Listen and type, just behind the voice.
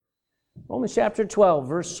Romans chapter 12,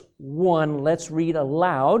 verse 1. Let's read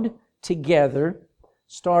aloud together,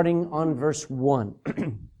 starting on verse 1.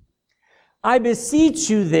 I beseech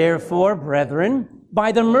you, therefore, brethren,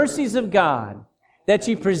 by the mercies of God, that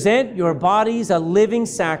ye present your bodies a living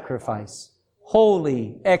sacrifice,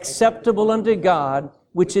 holy, acceptable unto God,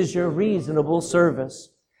 which is your reasonable service.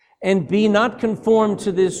 And be not conformed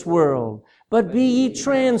to this world, but be ye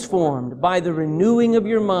transformed by the renewing of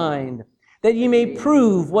your mind, that ye may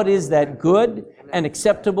prove what is that good and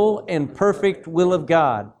acceptable and perfect will of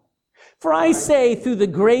God. For I say, through the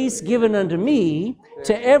grace given unto me,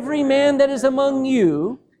 to every man that is among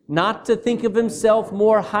you, not to think of himself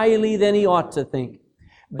more highly than he ought to think,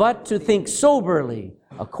 but to think soberly,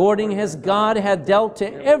 according as God hath dealt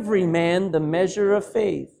to every man the measure of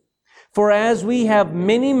faith. For as we have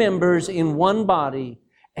many members in one body,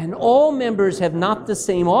 and all members have not the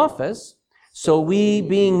same office, so we,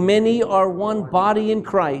 being many, are one body in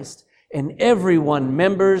Christ, and every one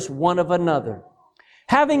members one of another.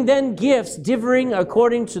 Having then gifts differing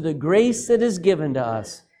according to the grace that is given to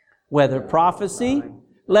us, whether prophecy,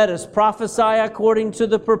 let us prophesy according to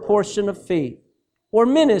the proportion of faith, or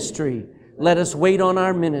ministry, let us wait on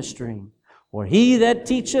our ministering, or he that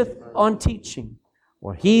teacheth on teaching,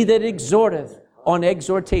 or he that exhorteth on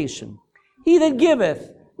exhortation. He that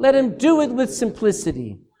giveth, let him do it with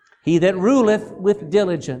simplicity. He that ruleth with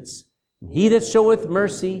diligence. He that showeth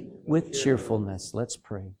mercy with cheerfulness. Let's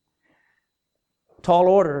pray. Tall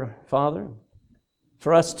order, Father,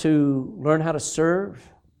 for us to learn how to serve.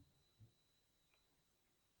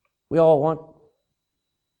 We all want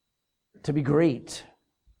to be great.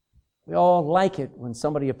 We all like it when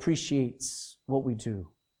somebody appreciates what we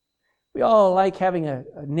do. We all like having a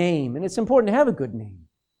name, and it's important to have a good name.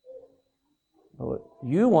 But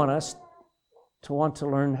you want us to want to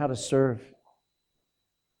learn how to serve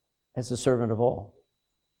as a servant of all,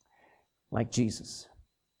 like Jesus.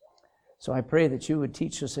 So I pray that you would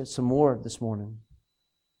teach us some more this morning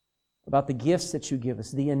about the gifts that you give us,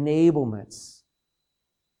 the enablements,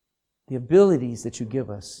 the abilities that you give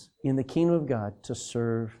us in the kingdom of God to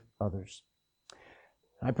serve others.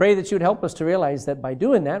 I pray that you would help us to realize that by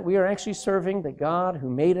doing that, we are actually serving the God who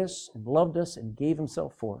made us and loved us and gave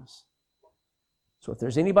himself for us. So if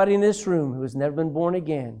there's anybody in this room who has never been born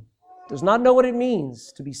again, does not know what it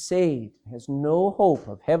means to be saved, has no hope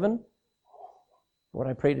of heaven, what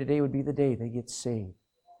I pray today would be the day they get saved.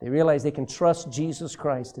 They realize they can trust Jesus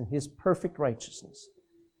Christ and his perfect righteousness.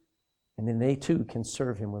 And then they too can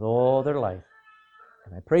serve him with all their life.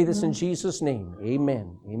 And I pray this in Jesus' name.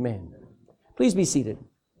 Amen. Amen. Please be seated.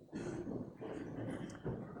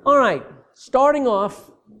 All right, starting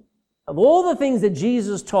off, of all the things that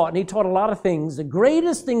Jesus taught, and he taught a lot of things, the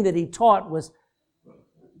greatest thing that he taught was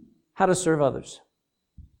how to serve others.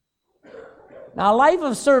 Now, a life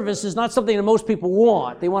of service is not something that most people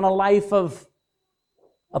want. They want a life of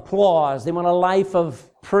applause. They want a life of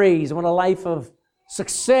praise. They want a life of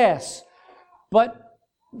success. But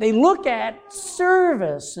they look at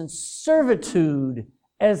service and servitude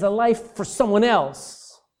as a life for someone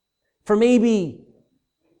else, for maybe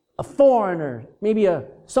a foreigner, maybe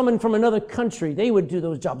someone from another country. They would do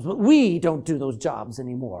those jobs, but we don't do those jobs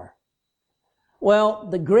anymore. Well,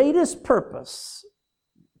 the greatest purpose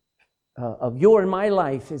of your and my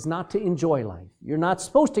life is not to enjoy life. You're not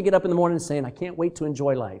supposed to get up in the morning saying, I can't wait to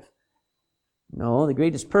enjoy life. No, the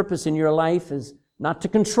greatest purpose in your life is not to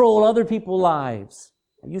control other people's lives.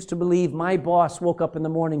 I used to believe my boss woke up in the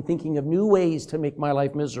morning thinking of new ways to make my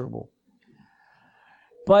life miserable.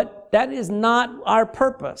 But that is not our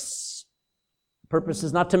purpose. Purpose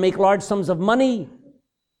is not to make large sums of money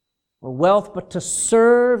or wealth, but to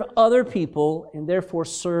serve other people and therefore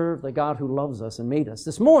serve the God who loves us and made us.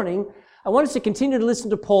 This morning, I want us to continue to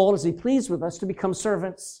listen to Paul as he pleads with us to become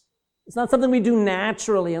servants. It's not something we do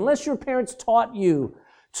naturally. Unless your parents taught you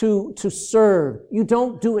to serve, you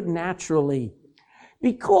don't do it naturally.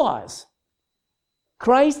 Because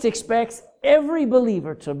Christ expects every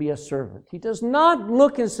believer to be a servant. He does not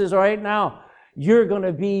look and says, all right, now you're going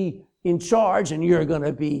to be in charge and you're going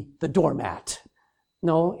to be the doormat.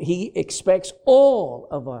 No, he expects all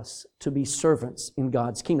of us to be servants in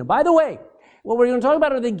God's kingdom. By the way, what we're going to talk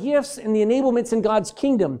about are the gifts and the enablements in God's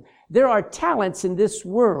kingdom. There are talents in this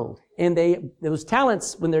world, and those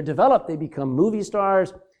talents, when they're developed, they become movie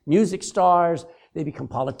stars, music stars, they become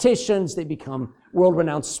politicians, they become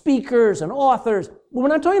world-renowned speakers and authors. But we're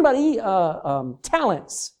not talking about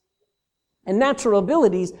talents and natural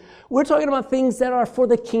abilities. We're talking about things that are for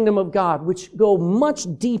the kingdom of God, which go much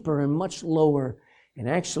deeper and much lower and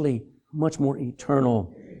actually much more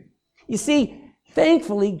eternal. You see,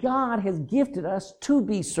 thankfully, God has gifted us to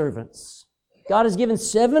be servants. God has given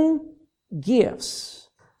 7 gifts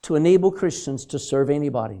to enable Christians to serve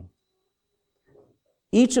anybody.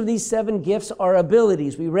 Each of these 7 gifts are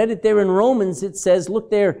abilities. We read it there in Romans. It says, look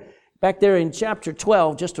there, back there in chapter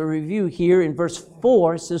 12, just a review here in verse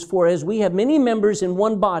 4, it says, "For as we have many members in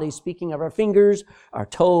one body," speaking of our fingers, our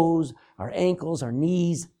toes, our ankles, our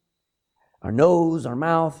knees, our nose, our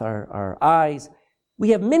mouth, our eyes. We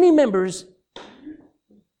have many members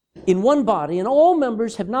in one body, and all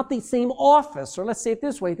members have not the same office, or let's say it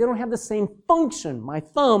this way, they don't have the same function. My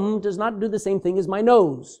thumb does not do the same thing as my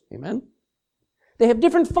nose. Amen? They have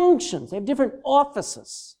different functions. They have different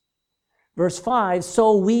offices. Verse 5,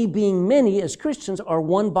 "So we, being many as Christians, are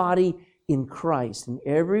one body in Christ, and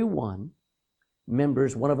every one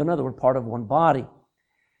members one of another. We're part of one body."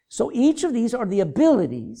 So each of these are the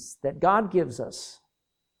abilities that God gives us.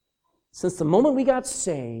 Since the moment we got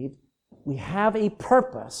saved, we have a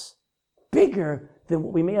purpose bigger than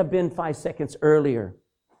what we may have been 5 seconds earlier.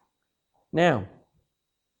 Now,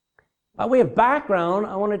 by way of background,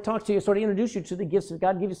 I want to talk to you, sort of introduce you to the gifts of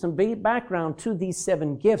God, give you some background to these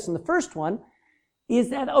 7 gifts. And the first one is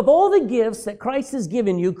that of all the gifts that Christ has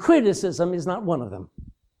given you, criticism is not one of them.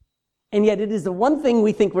 And yet it is the one thing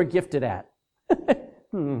we think we're gifted at.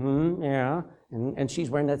 Yeah. And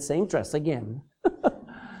she's wearing that same dress again.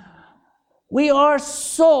 We are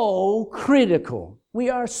so critical. We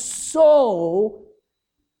are so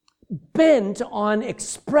bent on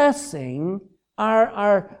expressing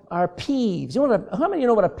our peeves. How many of you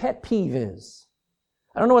know what a pet peeve is?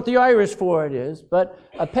 I don't know what the Irish for it is, but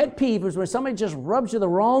a pet peeve is when somebody just rubs you the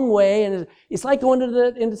wrong way, and it's like going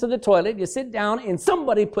into the toilet. You sit down, and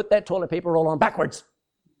somebody put that toilet paper roll on backwards.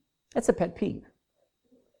 That's a pet peeve.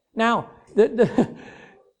 Now, the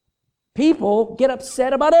people get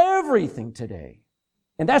upset about everything today,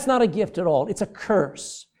 and that's not a gift at all. It's a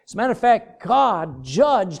curse. As a matter of fact, God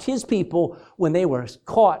judged His people when they were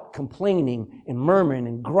caught complaining and murmuring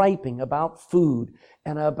and griping about food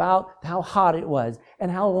and about how hot it was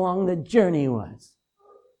and how long the journey was.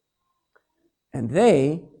 And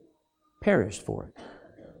they perished for it.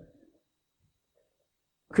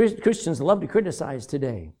 Christians love to criticize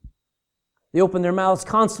today. They open their mouths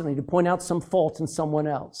constantly to point out some fault in someone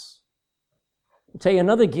else. I'll tell you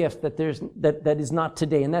another gift that is not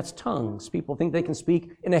today, and that's tongues. People think they can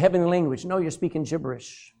speak in a heavenly language. No, you're speaking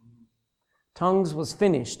gibberish. Tongues was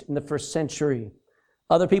finished in the 1st century.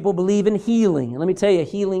 Other people believe in healing. And let me tell you,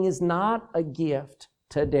 healing is not a gift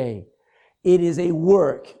today. It is a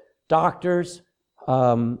work. Doctors,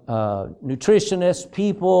 nutritionists,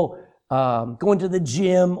 people going to the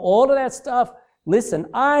gym, all of that stuff. Listen,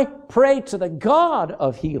 I pray to the God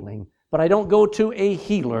of healing, but I don't go to a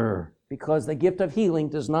healer, because the gift of healing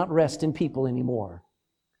does not rest in people anymore.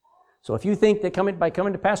 So if you think that by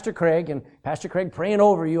coming to Pastor Craig and Pastor Craig praying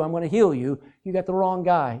over you, I'm going to heal you, you got the wrong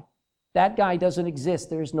guy. That guy doesn't exist.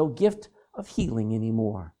 There is no gift of healing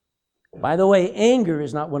anymore. By the way, anger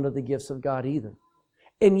is not one of the gifts of God either.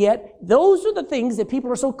 And yet, those are the things that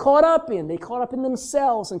people are so caught up in. They caught up in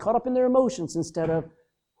themselves and caught up in their emotions instead of,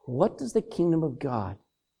 what does the kingdom of God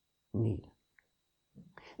need?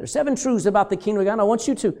 There's 7 truths about the kingdom of God. I want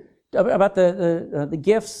you to about the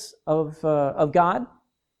gifts of God.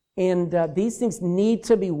 And these things need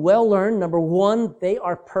to be well learned. Number 1, they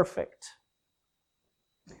are perfect.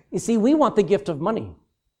 You see, we want the gift of money.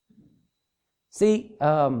 See,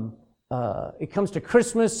 it comes to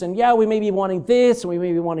Christmas, and yeah, we may be wanting this, and we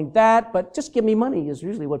may be wanting that, but just give me money is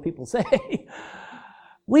usually what people say.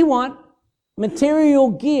 We want material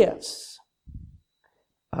gifts.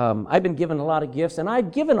 I've been given a lot of gifts, and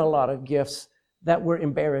I've given a lot of gifts that were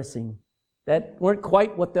embarrassing, that weren't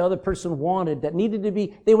quite what the other person wanted, that needed to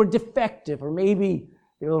be, they were defective, or maybe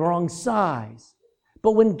they were the wrong size.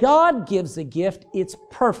 But when God gives a gift, it's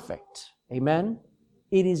perfect. Amen?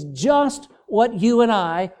 It is just what you and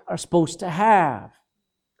I are supposed to have.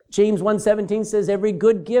 James 1:17 says, every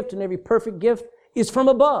good gift and every perfect gift is from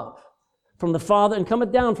above, from the Father, and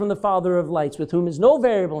cometh down from the Father of lights, with whom is no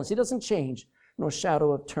variableness. He doesn't change, nor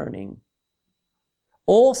shadow of turning.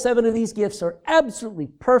 All 7 of these gifts are absolutely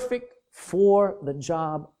perfect for the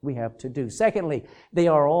job we have to do. Secondly, they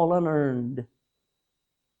are all unearned.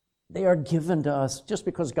 They are given to us just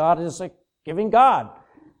because God is a giving God.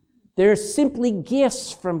 They're simply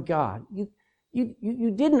gifts from God.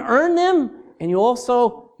 You didn't earn them, and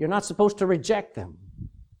you're not supposed to reject them.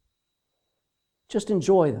 Just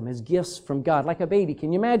enjoy them as gifts from God, like a baby.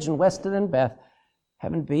 Can you imagine Weston and Beth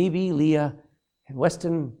having baby Leah, and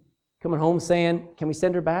Weston coming home saying, can we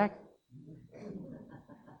send her back?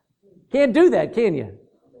 Can't do that, can you?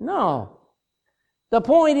 No. The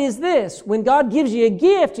point is this, when God gives you a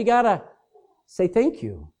gift, you got to say thank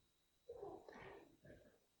you.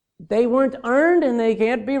 They weren't earned and they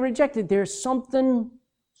can't be rejected. There's something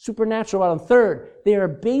supernatural about them. Third, they are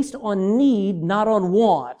based on need, not on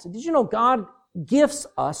want. Did you know God gifts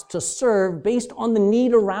us to serve based on the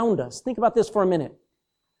need around us? Think about this for a minute.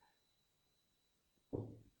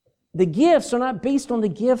 The gifts are not based on the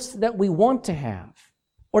gifts that we want to have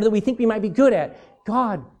or that we think we might be good at.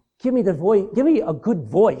 God, give me the voice, give me a good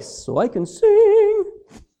voice so I can sing.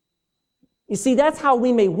 You see, that's how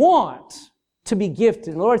we may want to be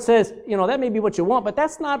gifted. The Lord says, that may be what you want, but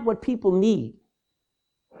that's not what people need.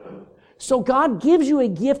 So God gives you a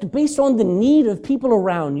gift based on the need of people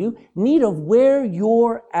around you, need of where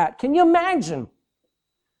you're at. Can you imagine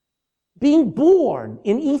being born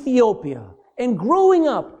in Ethiopia and growing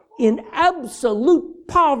up in absolute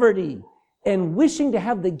poverty and wishing to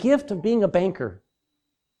have the gift of being a banker?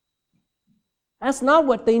 That's not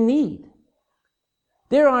what they need.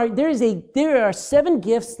 There are 7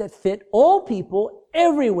 gifts that fit all people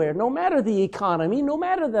everywhere, no matter the economy, no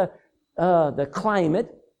matter the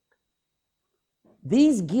climate.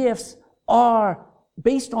 These gifts are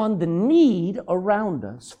based on the need around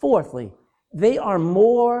us. Fourthly, they are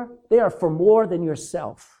for more than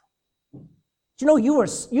yourself.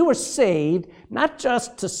 You were saved not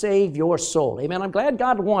just to save your soul. Amen. I'm glad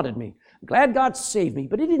God wanted me. I'm glad God saved me,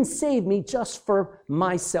 but He didn't save me just for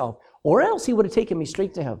myself, or else He would have taken me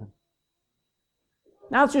straight to heaven.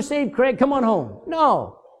 Now that you're saved, Craig, come on home.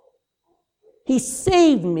 No. He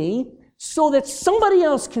saved me so that somebody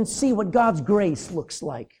else can see what God's grace looks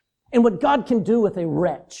like and what God can do with a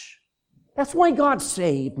wretch. That's why God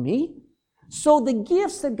saved me. So the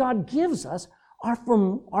gifts that God gives us are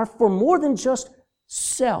for more than just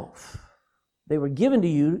self. They were given to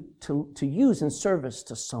you to use in service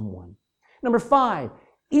to someone. Number 5,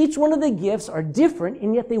 each one of the gifts are different,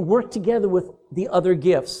 and yet they work together with the other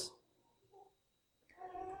gifts.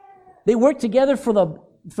 They work together for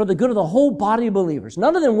the good of the whole body of believers.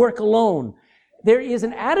 None of them work alone. There is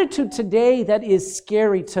an attitude today that is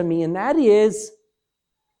scary to me, and that is,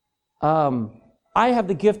 I have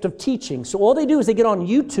the gift of teaching. So all they do is they get on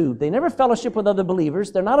YouTube. They never fellowship with other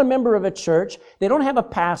believers. They're not a member of a church. They don't have a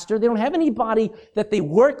pastor. They don't have anybody that they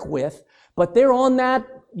work with, but they're on that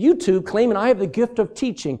YouTube claiming, I have the gift of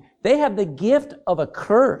teaching. They have the gift of a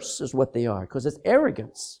curse is what they are, because it's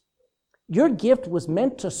arrogance. Your gift was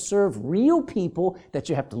meant to serve real people that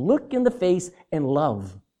you have to look in the face and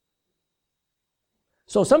love.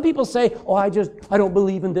 So some people say, I don't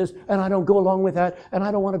believe in this, and I don't go along with that, and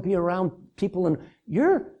I don't want to be around people, and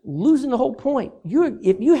you're losing the whole point.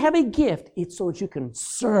 If you have a gift, it's so that you can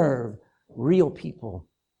serve real people.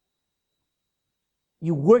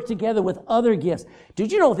 You work together with other gifts.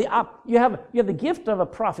 Did you know you have the gift of a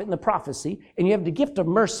prophet and the prophecy, and you have the gift of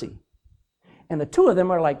mercy. And the two of them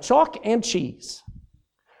are like chalk and cheese.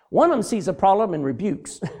 One of them sees a problem and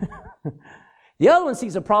rebukes. The other one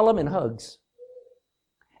sees a problem and hugs.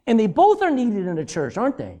 And they both are needed in a church,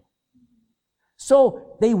 aren't they?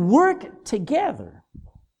 So they work together.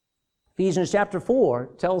 Ephesians chapter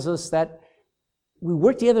 4 tells us that we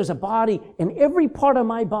work together as a body, and every part of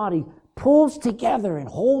my body pulls together and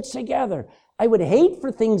holds together. I would hate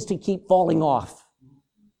for things to keep falling off.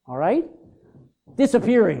 All right?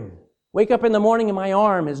 Disappearing. Wake up in the morning and my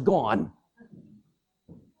arm is gone.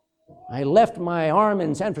 I left my arm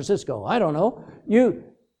in San Francisco. I don't know. You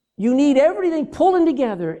need everything pulling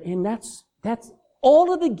together, and that's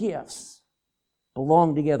all of the gifts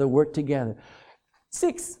belong together, work together.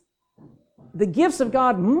 6, the gifts of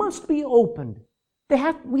God must be opened.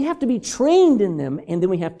 We have to be trained in them, and then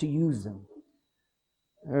we have to use them.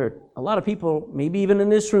 There are a lot of people, maybe even in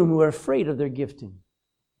this room, who are afraid of their gifting.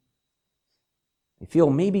 They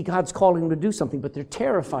feel maybe God's calling them to do something, but they're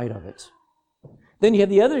terrified of it. Then you have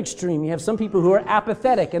the other extreme. You have some people who are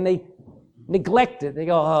apathetic, and they neglect it. They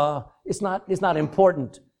go, it's not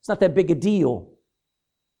important. It's not that big a deal.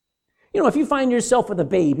 If you find yourself with a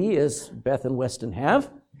baby, as Beth and Weston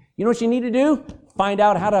have, you know what you need to do? Find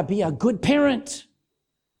out how to be a good parent.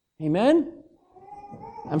 Amen?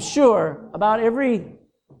 I'm sure about every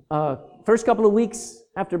first couple of weeks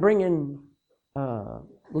after bringing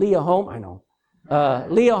Leah home,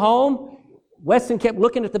 Leah home, Weston kept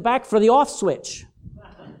looking at the back for the off switch.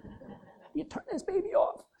 You turn this baby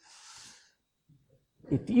off.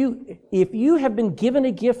 If you have been given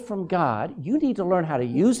a gift from God, you need to learn how to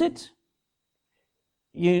use it.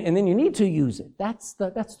 And then you need to use it. That's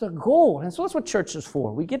the goal. And so that's what church is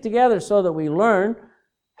for. We get together so that we learn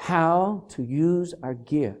how to use our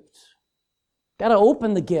gift. Got to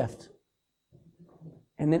open the gift.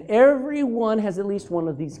 And then everyone has at least one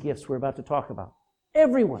of these gifts we're about to talk about.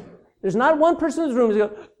 Everyone. There's not one person in this room who's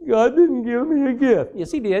going, God didn't give me a gift.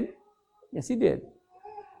 Yes, He did. Yes, He did.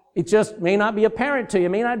 It just may not be apparent to you. It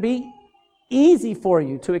may not be easy for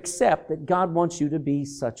you to accept that God wants you to be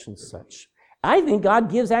such and such. I think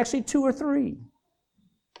God gives actually 2 or 3.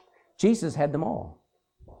 Jesus had them all.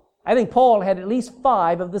 I think Paul had at least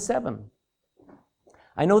 5 of the 7.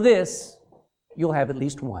 I know this, you'll have at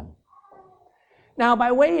least 1. Now,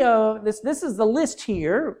 by way of this is the list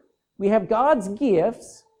here. We have God's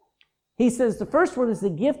gifts. He says the first one is the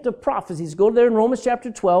gift of prophecies. Go there in Romans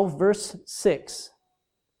chapter 12, verse 6.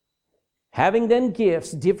 Having then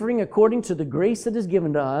gifts differing according to the grace that is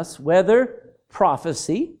given to us, whether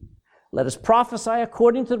prophecy, let us prophesy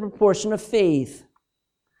according to the proportion of faith.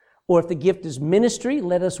 Or if the gift is ministry,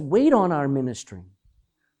 let us wait on our ministry.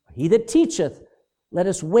 He that teacheth, let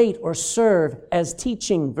us wait or serve as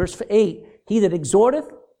teaching. Verse 8, he that exhorteth,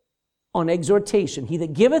 on exhortation. He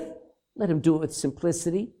that giveth, let him do it with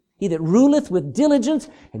simplicity. He that ruleth with diligence,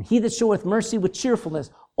 and he that showeth mercy with cheerfulness.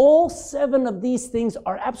 All 7 of these things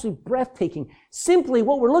are absolutely breathtaking. Simply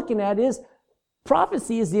what we're looking at is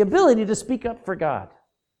prophecy is the ability to speak up for God.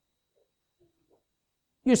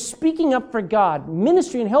 You're speaking up for God.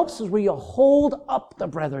 Ministry and helps is where you hold up the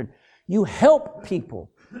brethren. You help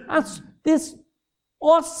people. This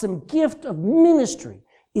awesome gift of ministry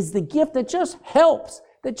is the gift that just helps,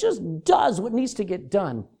 that just does what needs to get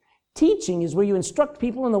done. Teaching is where you instruct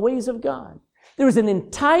people in the ways of God. There was an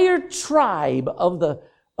entire tribe of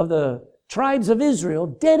the tribes of Israel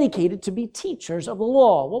dedicated to be teachers of the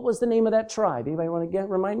law. What was the name of that tribe? Anybody want to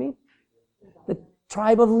remind me? The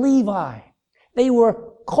tribe of Levi. They were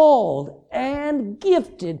called and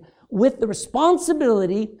gifted with the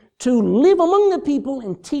responsibility to live among the people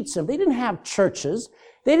and teach them. They didn't have churches.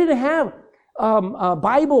 They didn't have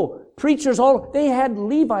Bible preachers. They had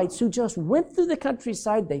Levites who just went through the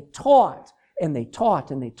countryside. They taught and they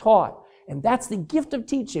taught and they taught. And that's the gift of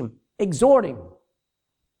teaching, exhorting.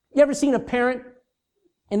 You ever seen a parent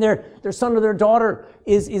and their son or their daughter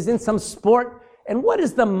is in some sport? And what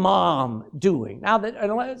is the mom doing?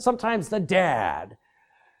 Now, sometimes the dad,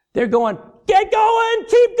 they're going, get going,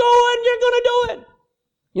 keep going, you're going to do it.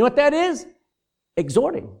 You know what that is?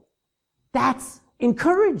 Exhorting. That's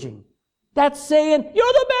encouraging. That's saying,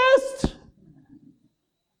 you're the best.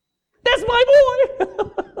 That's my boy.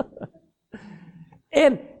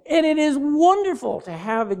 and it is wonderful to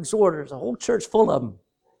have exhorters, a whole church full of them.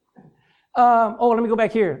 Let me go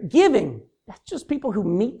back here. Giving. That's just people who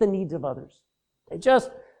meet the needs of others.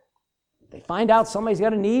 They find out somebody's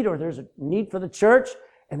got a need or there's a need for the church,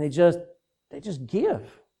 and they just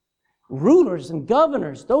give. Rulers and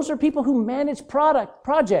governors, those are people who manage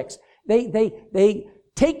projects. They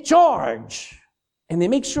take charge and they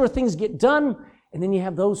make sure things get done. And then you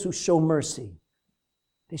have those who show mercy.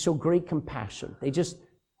 They show great compassion.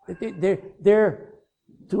 They're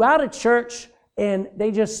throughout a church, and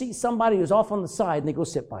they just see somebody who's off on the side and they go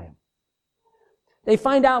sit by him. They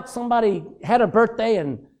find out somebody had a birthday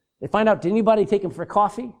and they find out, did anybody take him for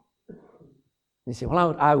coffee? They say,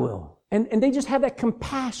 well, I will. And they just have that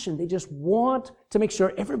compassion. They just want to make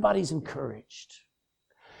sure everybody's encouraged.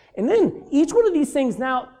 And then each one of these things,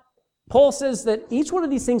 now, Paul says that each one of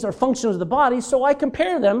these things are functions of the body, so I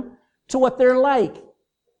compare them to what they're like.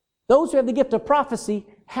 Those who have the gift of prophecy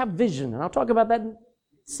have vision, and I'll talk about that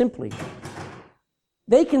simply.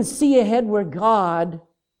 They can see ahead where God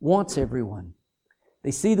wants everyone.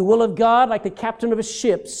 They see the will of God like the captain of a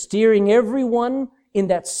ship, steering everyone in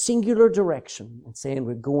that singular direction and saying,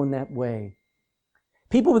 we're going that way.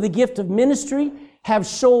 People with the gift of ministry have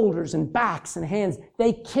shoulders and backs and hands.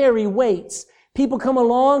 They carry weights. People come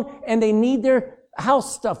along and they need their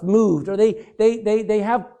house stuff moved, or they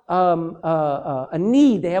have a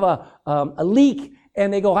need. They have a leak,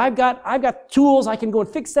 and they go, I've got tools. I can go and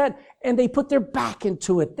fix that. And they put their back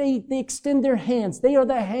into it. They extend their hands. They are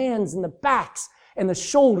the hands and the backs and the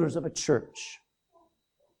shoulders of a church.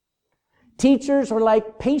 Teachers are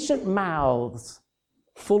like patient mouths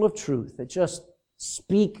full of truth that just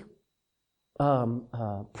speak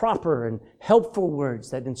proper and helpful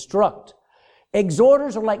words that instruct.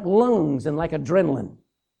 Exhorters are like lungs and like adrenaline.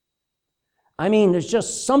 I mean, there's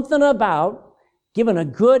just something about giving a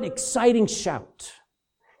good, exciting shout.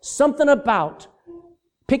 Something about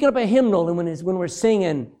picking up a hymnal and when we're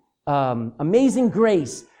singing Amazing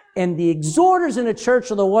Grace, and the exhorters in the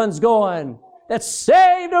church are the ones going, that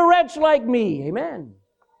saved a wretch like me. Amen.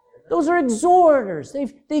 Those are exhorters.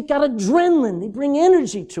 They've got adrenaline. They bring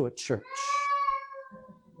energy to a church.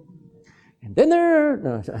 And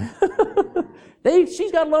then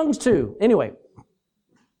she's got lungs too. Anyway,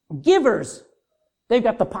 givers, they've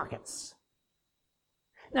got the pockets.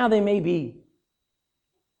 Now they may be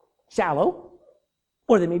shallow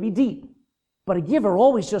or they may be deep, but a giver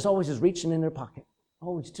always is reaching in their pocket.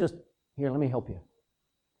 Oh, it's just, here, let me help you.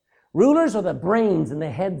 Rulers are the brains and the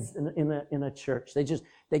heads in a church.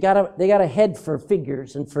 They got a head for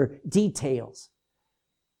figures and for details.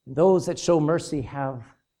 Those that show mercy have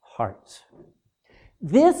hearts.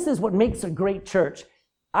 This is what makes a great church.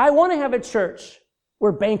 I want to have a church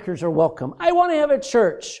where bankers are welcome. I want to have a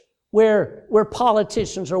church where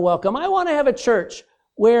politicians are welcome. I want to have a church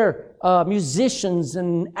where musicians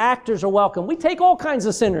and actors are welcome. We take all kinds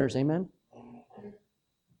of sinners, amen?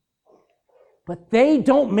 But they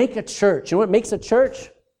don't make a church. You know what makes a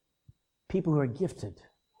church? People who are gifted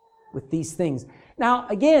with these things. Now,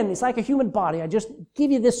 again, it's like a human body. I just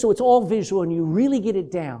give you this so it's all visual and you really get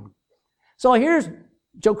it down. So here's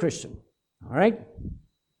Joe Christian, all right?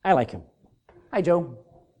 I like him. Hi, Joe.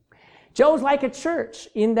 Joe's like a church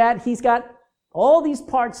in that he's got all these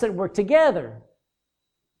parts that work together.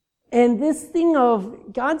 And this thing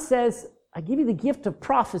of, God says, I give you the gift of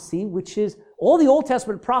prophecy, which is all the Old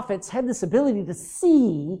Testament prophets had this ability to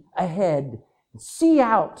see ahead, see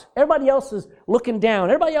out. Everybody else is looking down.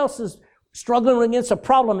 Everybody else is struggling against a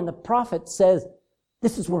problem. And the prophet says,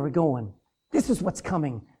 this is where we're going. This is what's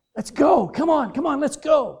coming. Let's go. Come on, let's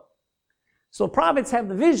go. So prophets have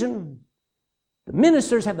the vision. The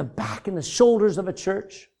ministers have the back and the shoulders of a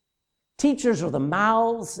church. Teachers are the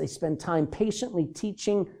mouths. They spend time patiently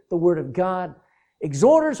teaching the Word of God.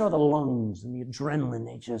 Exhorters are the lungs and the adrenaline.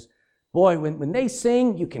 They just, boy, when they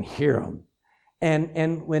sing, you can hear them.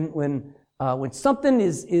 And when something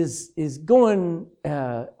is going, I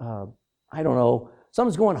don't know,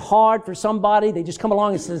 something's going hard for somebody, they just come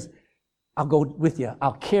along and says, I'll go with you.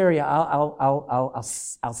 I'll carry you.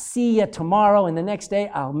 I'll see you tomorrow, and the next day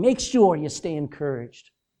I'll make sure you stay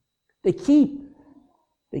encouraged. They keep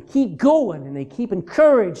going and they keep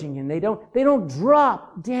encouraging, and they don't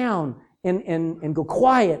drop down and go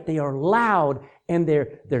quiet. They are loud and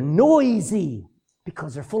they're noisy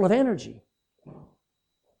because they're full of energy.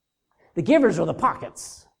 The givers are the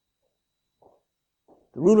pockets.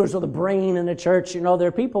 The rulers are the brain in the church. You know,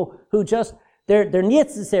 they're people who just they're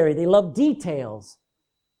necessary. They love details.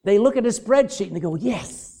 They look at a spreadsheet and they go,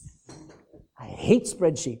 yes. I hate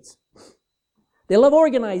spreadsheets. They love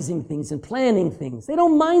organizing things and planning things. They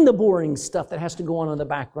don't mind the boring stuff that has to go on in the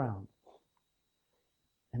background.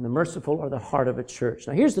 And the merciful are the heart of a church.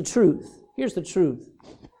 Now here's the truth. Here's the truth.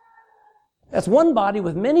 That's one body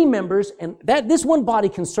with many members, and this one body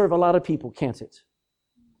can serve a lot of people, can't it?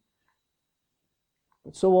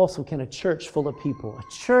 But so also can a church full of people.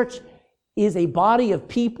 A church is a body of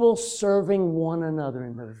people serving one another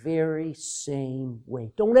in the very same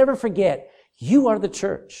way. Don't ever forget, you are the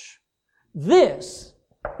church. This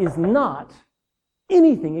is not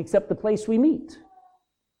anything except the place we meet.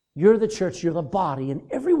 You're the church, you're the body, and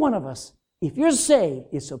every one of us, if you're saved,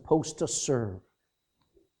 is supposed to serve.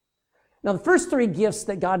 Now, the first three gifts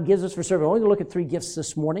that God gives us for serving, we're only going to look at three gifts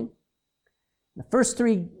this morning. The first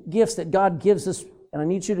three gifts that God gives us, and I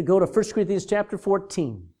need you to go to 1 Corinthians chapter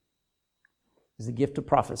 14, is the gift of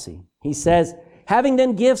prophecy. He says, having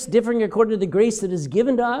then gifts differing according to the grace that is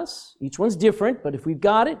given to us, each one's different, but if we've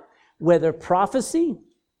got it, whether prophecy,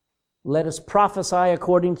 let us prophesy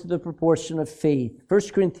according to the proportion of faith. 1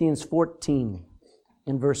 Corinthians 14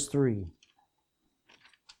 in verse 3.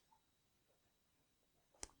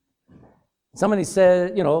 Somebody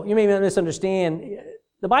said, you may misunderstand.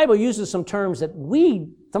 The Bible uses some terms that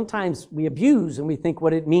sometimes we abuse and we think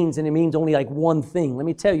what it means, and it means only like one thing. Let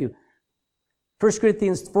me tell you. 1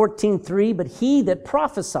 Corinthians 14:3, but he that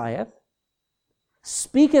prophesieth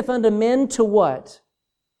speaketh unto men to what?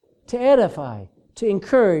 To edify, to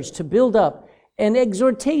encourage, to build up, and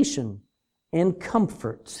exhortation and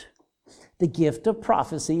comfort. The gift of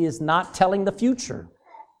prophecy is not telling the future.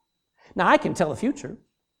 Now, I can tell the future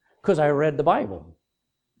because I read the Bible.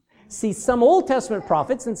 See, some Old Testament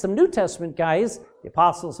prophets and some New Testament guys, the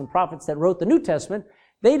apostles and prophets that wrote the New Testament,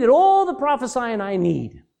 they did all the prophesying I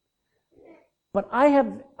need. But I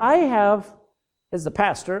have, as the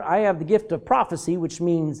pastor, I have the gift of prophecy, which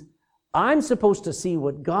means I'm supposed to see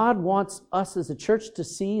what God wants us as a church to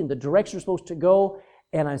see and the direction we're supposed to go,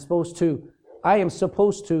 and I am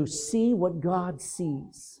supposed to see what God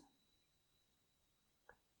sees.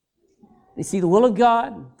 They see the will of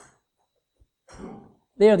God.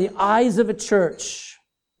 They are the eyes of a church.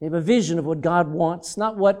 They have a vision of what God wants,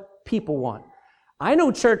 not what people want. I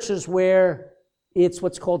know churches where it's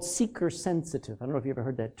what's called seeker-sensitive. I don't know if you ever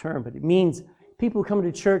heard that term, but it means people who come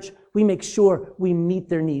to church, we make sure we meet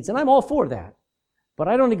their needs. And I'm all for that. But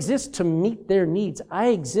I don't exist to meet their needs. I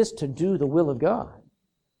exist to do the will of God.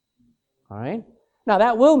 All right? Now,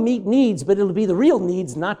 that will meet needs, but it'll be the real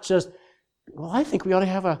needs, not just, well, I think we ought to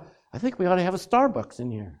have a Starbucks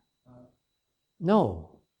in here. No,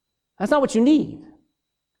 that's not what you need.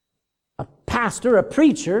 A pastor, a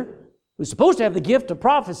preacher, who's supposed to have the gift of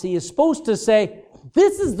prophecy is supposed to say,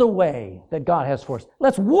 this is the way that God has for us.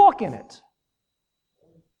 Let's walk in it.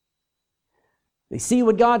 They see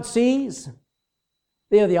what God sees.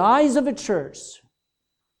 They are the eyes of a church.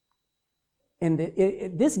 And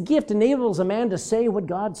this gift enables a man to say what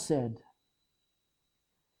God said.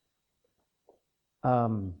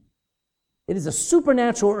 It is a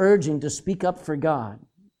supernatural urging to speak up for God,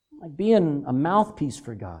 like being a mouthpiece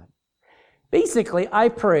for God. Basically, I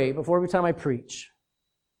pray before every time I preach,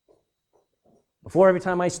 before every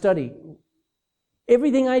time I study.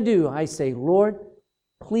 Everything I do, I say, Lord,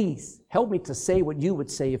 please help me to say what you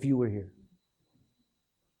would say if you were here.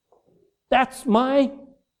 That's my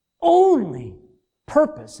only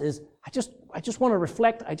purpose, is I just want to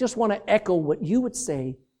reflect, I just want to echo what you would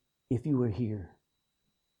say if you were here.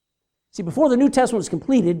 See, before the New Testament was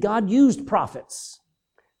completed, God used prophets.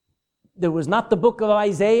 There was not the book of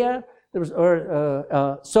Isaiah.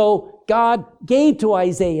 So God gave to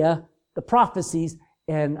Isaiah the prophecies,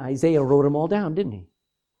 and Isaiah wrote them all down, didn't he?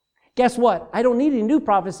 Guess what? I don't need any new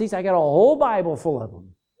prophecies. I got a whole Bible full of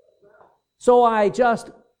them. So I just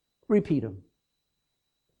repeat them.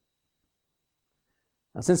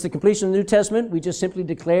 Now, since the completion of the New Testament, we just simply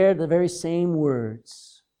declare the very same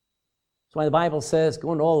words. That's why the Bible says,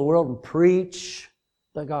 go into all the world and preach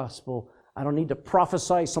the gospel. I don't need to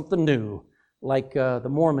prophesy something new like the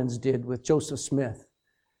Mormons did with Joseph Smith,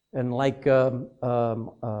 and like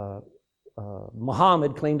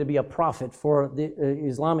Muhammad claimed to be a prophet for the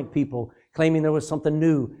Islamic people, claiming there was something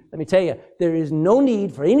new. Let me tell you, there is no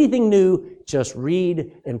need for anything new. Just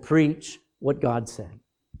read and preach what God said.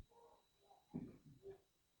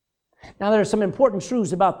 Now, there are some important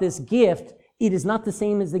truths about this gift. It is not the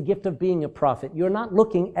same as the gift of being a prophet. You're not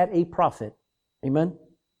looking at a prophet. Amen?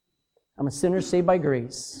 I'm a sinner saved by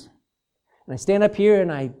grace. And I stand up here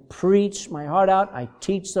and I preach my heart out. I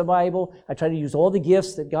teach the Bible. I try to use all the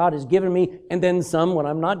gifts that God has given me, and then some when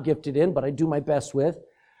I'm not gifted in, but I do my best with.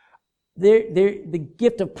 The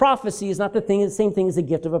gift of prophecy is not the same thing as the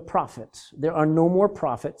gift of a prophet. There are no more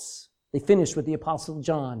prophets. They finished with the Apostle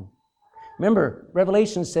John. Remember,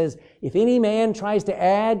 Revelation says, if any man tries to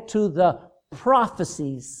add to the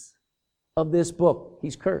prophecies of this book,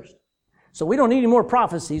 he's cursed. So we don't need any more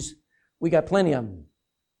prophecies. We got plenty of them.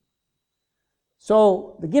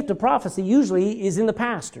 So the gift of prophecy usually is in the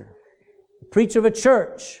pastor, the preacher of a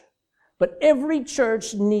church. But every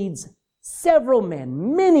church needs several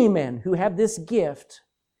men, many men who have this gift,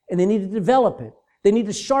 and they need to develop it. They need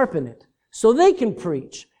to sharpen it so they can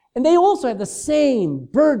preach. And they also have the same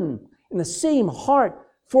burden and the same heart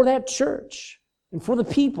for that church and for the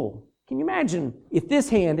people. Can you imagine if this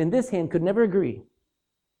hand and this hand could never agree?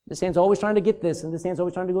 This hand's always trying to get this, and this hand's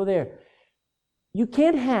always trying to go there. You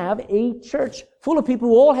can't have a church full of people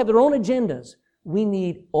who all have their own agendas. We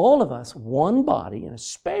need all of us, one body, and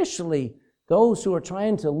especially those who are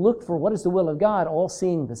trying to look for what is the will of God, all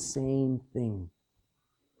seeing the same thing.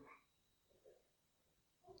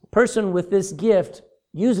 A person with this gift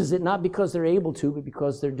uses it not because they're able to, but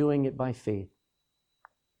because they're doing it by faith.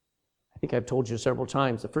 I think I've told you several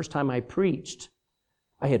times, the first time I preached,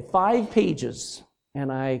 I had 5 pages,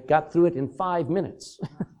 and I got through it in 5 minutes.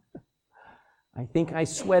 I think I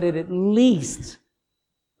sweated at least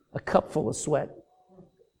a cupful of sweat.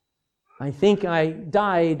 I think I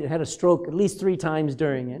died and had a stroke at least 3 times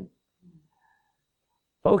during it.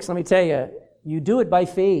 Folks, let me tell you, you do it by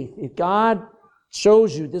faith. If God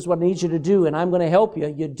shows you this is what I need you to do and I'm going to help you,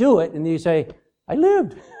 you do it, and then you say, I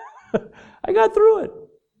lived. I got through it.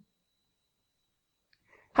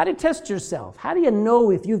 How do you test yourself? How do you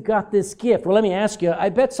know if you've got this gift? Well, let me ask you, I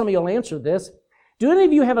bet some of you will answer this. Do any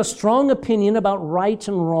of you have a strong opinion about right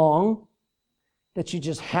and wrong that you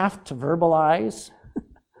just have to verbalize?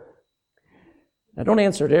 Now, don't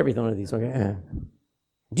answer to every one of these, okay?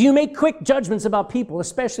 Do you make quick judgments about people,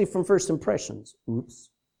 especially from first impressions? Oops.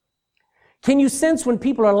 Can you sense when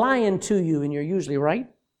people are lying to you and you're usually right?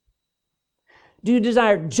 Do you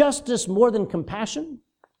desire justice more than compassion?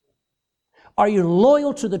 Are you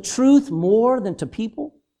loyal to the truth more than to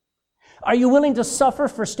people? Are you willing to suffer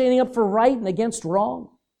for standing up for right and against wrong?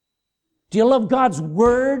 Do you love God's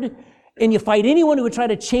word and you fight anyone who would try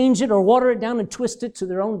to change it or water it down and twist it to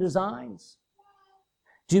their own designs?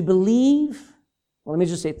 Do you believe? Well, let me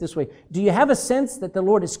just say it this way. Do you have a sense that the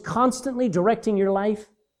Lord is constantly directing your life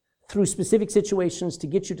through specific situations to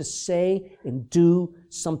get you to say and do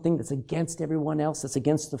something that's against everyone else, that's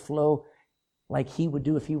against the flow, like He would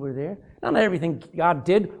do if He were there? Not everything God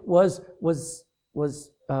did was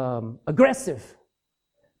aggressive.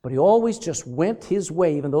 But he always just went his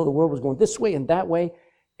way, even though the world was going this way and that way.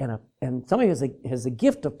 And somebody who has a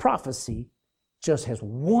gift of prophecy just has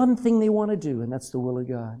one thing they want to do, and that's the will of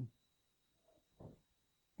God.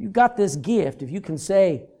 You've got this gift. If you can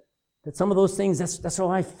say that some of those things, that's how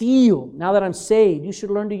I feel. Now that I'm saved, you should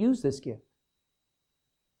learn to use this gift.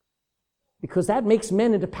 Because that makes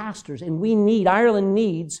men into pastors. And Ireland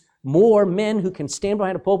needs more men who can stand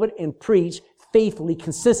behind a pulpit and preach faithfully,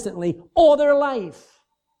 consistently, all their life.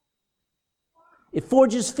 It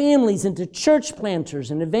forges families into church planters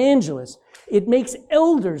and evangelists. It makes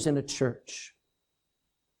elders in a church.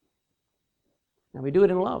 Now we do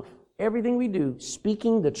it in love. Everything we do,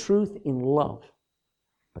 speaking the truth in love.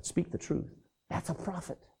 But speak the truth. That's a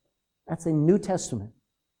prophet. That's a New Testament.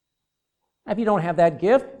 If you don't have that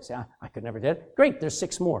gift, say, I could never do it. Great, there's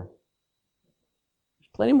 6 more. There's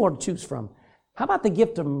plenty more to choose from. How about the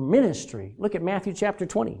gift of ministry? Look at Matthew chapter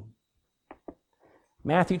 20.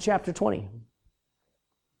 Matthew chapter 20.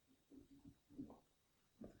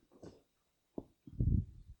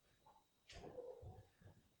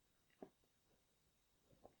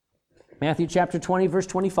 Matthew chapter 20, verse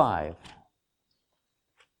 25.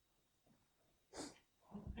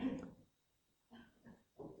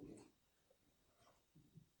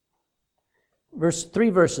 Three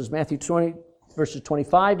verses, Matthew 20, verses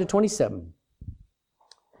 25 to 27.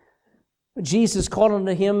 Jesus called them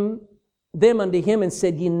unto him and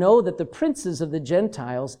said, Ye know that the princes of the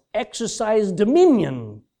Gentiles exercise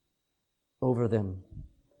dominion over them.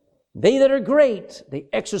 They that are great, they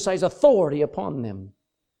exercise authority upon them.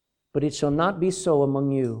 But it shall not be so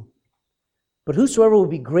among you. But whosoever will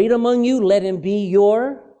be great among you, let him be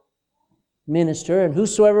your minister. And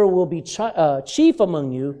whosoever will be chief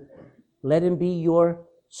among you, let him be your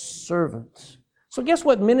servant. So guess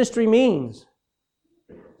what ministry means?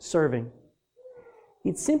 Serving.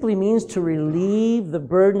 It simply means to relieve the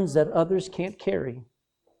burdens that others can't carry.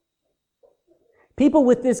 People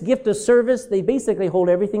with this gift of service, they basically hold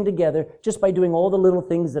everything together just by doing all the little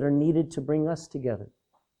things that are needed to bring us together.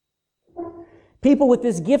 People with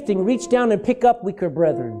this gifting reach down and pick up weaker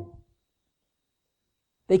brethren.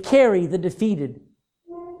 They carry the defeated.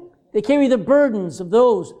 They carry the burdens of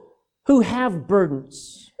those who have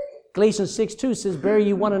burdens. Galatians 6:2 says, Bear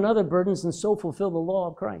ye one another burdens and so fulfill the law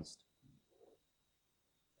of Christ.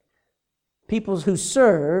 People who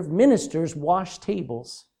serve, ministers, wash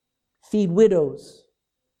tables, feed widows,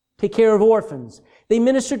 take care of orphans. They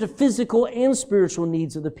minister to physical and spiritual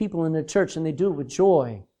needs of the people in the church, and they do it with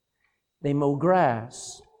joy. They mow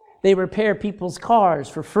grass. They repair people's cars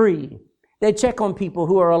for free. They check on people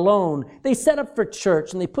who are alone. They set up for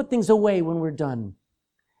church, and they put things away when we're done.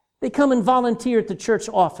 They come and volunteer at the church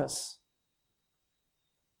office.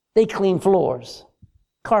 They clean floors,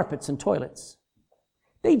 carpets, and toilets.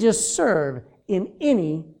 They just serve in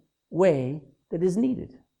any way that is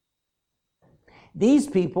needed. These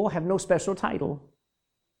people have no special title.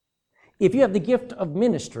 If you have the gift of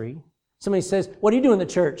ministry, somebody says, What do you do in the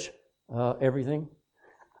church? Everything.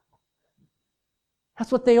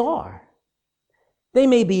 That's what they are. They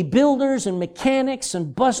may be builders and mechanics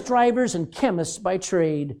and bus drivers and chemists by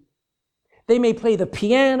trade. They may play the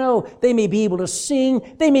piano. They may be able to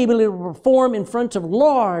sing. They may be able to perform in front of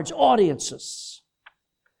large audiences.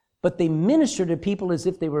 But they minister to people as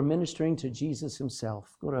if they were ministering to Jesus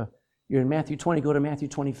himself. You're in Matthew 20, go to Matthew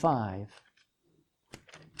 25.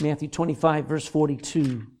 Matthew 25, verse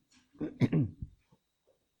 42.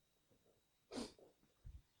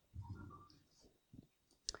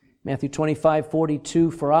 Matthew 25,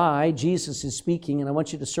 42, For I, Jesus is speaking, and I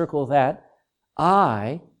want you to circle that,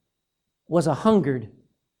 I was a hungered,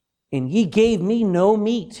 and ye gave me no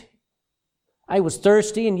meat. I was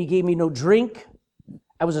thirsty, and ye gave me no drink.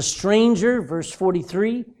 I was a stranger, verse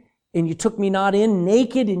 43, and you took me not in,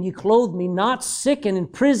 naked, and you clothed me not, sick and in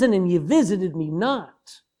prison, and you visited me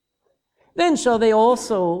not. Then shall they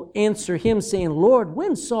also answer him, saying, Lord,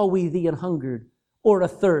 when saw we thee an hungered, or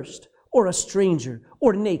athirst, or a stranger,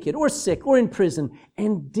 or naked, or sick, or in prison,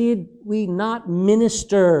 and did we not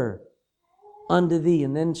minister unto thee?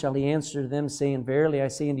 And then shall he answer them, saying, Verily I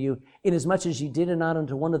say unto you, inasmuch as ye did it not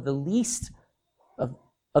unto one of the least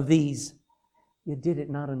of these, you did it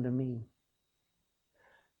not unto me.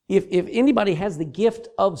 If anybody has the gift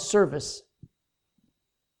of service,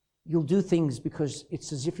 you'll do things because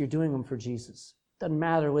it's as if you're doing them for Jesus. Doesn't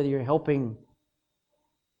matter whether you're helping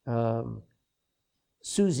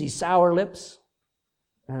Susie Sour Lips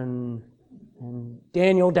and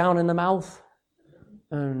Daniel Down in the Mouth,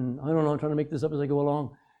 and I don't know, I'm trying to make this up as I go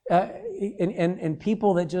along, and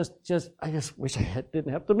people that just I just wish I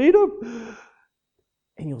didn't have to meet them.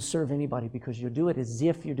 And you'll serve anybody because you'll do it as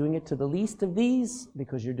if you're doing it to the least of these,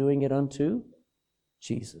 because you're doing it unto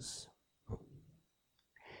Jesus.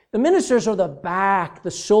 The ministers are the back,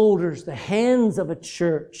 the shoulders, the hands of a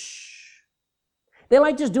church. They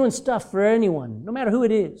like just doing stuff for anyone, no matter who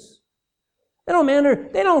it is. They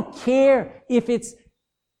don't care if it's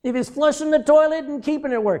flushing the toilet and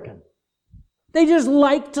keeping it working. They just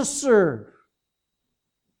like to serve.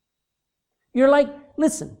 You're like,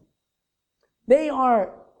 listen,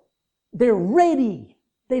 they're ready.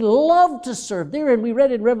 They love to serve. We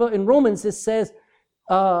read in Romans, it says,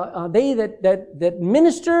 they that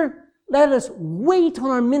minister, let us wait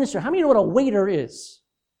on our minister. How many know what a waiter is?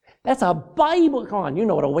 That's a Bible. Come on, you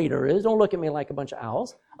know what a waiter is. Don't look at me like a bunch of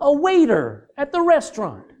owls. A waiter at the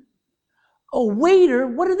restaurant. A waiter,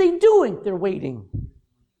 what are they doing? They're waiting.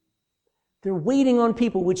 They're waiting on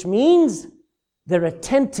people, which means they're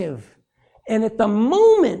attentive. And at the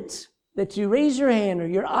moment that you raise your hand or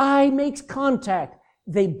your eye makes contact,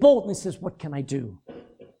 they bolt and says, what can I do?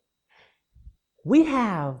 We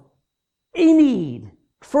have a need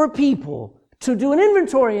for people to do an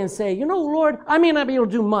inventory and say, you know, Lord, I may not be able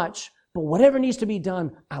to do much, but whatever needs to be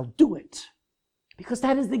done, I'll do it. Because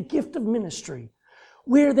that is the gift of ministry,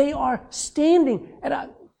 where they are standing.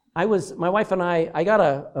 And my wife and I got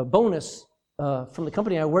a bonus from the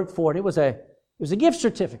company I worked for, and it was a gift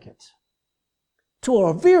certificate to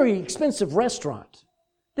a very expensive restaurant.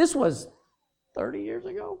 This was 30 years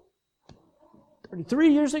ago,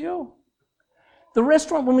 33 years ago. The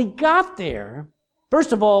restaurant, when we got there,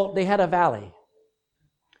 first of all, they had a valet.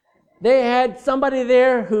 They had somebody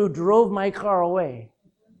there who drove my car away.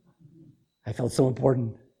 I felt so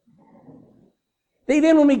important.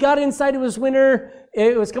 Then, when we got inside, it was winter,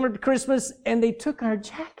 it was coming up to Christmas, and they took our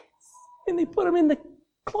jackets and they put them in the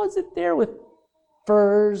closet there with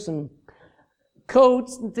furs and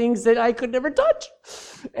coats and things that I could never touch.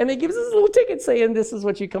 And they give us this little ticket saying, this is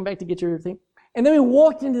what you come back to get your thing. And then we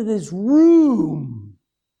walked into this room,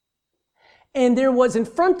 and there was in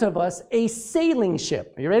front of us a sailing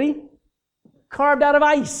ship. Are you ready? Carved out of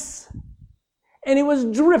ice. And it was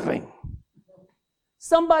dripping.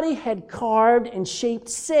 Somebody had carved and shaped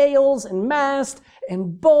sails and mast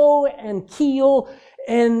and bow and keel,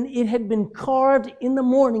 and it had been carved in the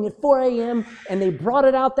morning at 4 a.m., and they brought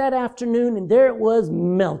it out that afternoon, and there it was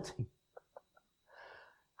melting.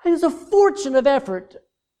 It was a fortune of effort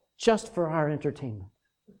just for our entertainment.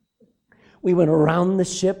 We went around the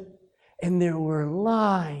ship, and there were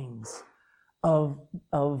lines of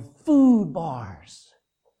food bars.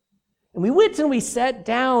 And we went and we sat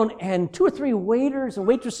down, and 2 or 3 waiters and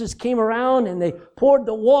waitresses came around, and they poured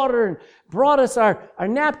the water and brought us our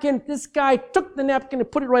napkin. This guy took the napkin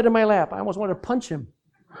and put it right in my lap. I almost wanted to punch him.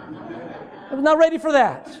 I was not ready for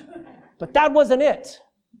that. But that wasn't it.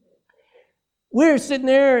 We're sitting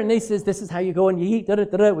there, and they says, this is how you go and you eat.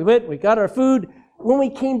 Da-da-da-da. We went, we got our food. When we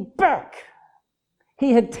came back,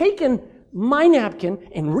 he had taken my napkin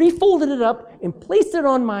and refolded it up and placed it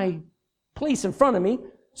on my place in front of me,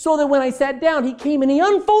 so that when I sat down, he came and he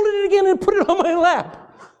unfolded it again and put it on my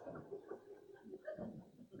lap.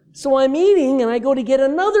 So I'm eating, and I go to get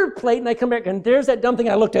another plate, and I come back, and there's that dumb thing.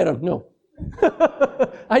 I looked at him. No.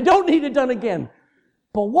 I don't need it done again.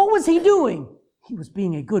 But what was he doing? He was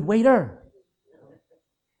being a good waiter.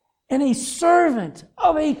 And a servant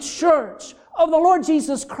of a church of the Lord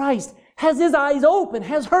Jesus Christ has his eyes open,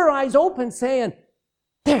 has her eyes open, saying,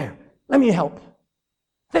 there, let me help.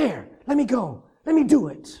 There, let me go. Let me do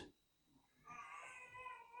it.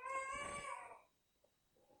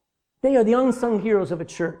 They are the unsung heroes of a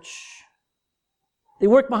church. They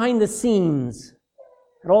work behind the scenes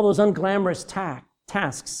at all those unglamorous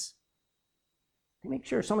tasks. They make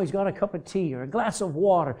sure somebody's got a cup of tea or a glass of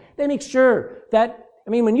water. They make sure that,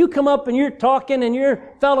 when you come up and you're talking and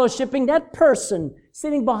you're fellowshipping, that person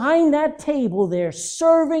sitting behind that table there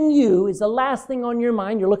serving you is the last thing on your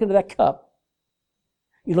mind. You're looking at that cup.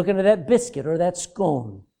 You're looking at that biscuit or that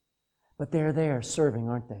scone. But they're there serving,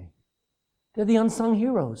 aren't they? They're the unsung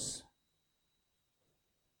heroes.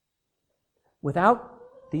 Without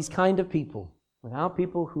these kind of people, without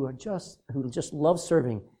people who just love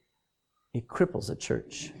serving, it cripples a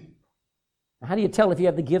church. How do you tell if you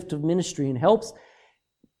have the gift of ministry and helps?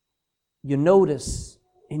 You notice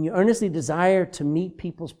and you earnestly desire to meet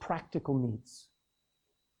people's practical needs.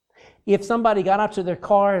 If somebody got out to their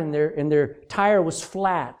car and their tire was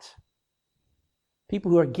flat,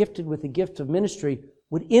 people who are gifted with the gift of ministry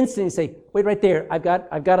would instantly say, wait right there, I've got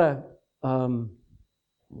a,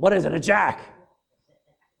 a jack.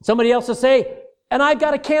 Somebody else will say, and I've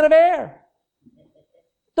got a can of air.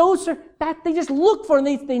 Those are, that they just look for and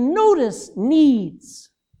they notice needs.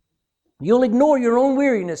 You'll ignore your own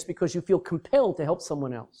weariness because you feel compelled to help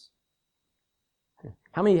someone else.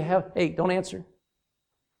 How many have, hey, don't answer.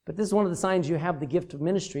 But this is one of the signs you have the gift of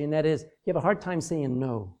ministry, and that is you have a hard time saying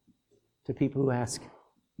no to people who ask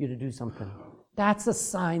you to do something. That's a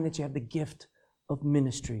sign that you have the gift of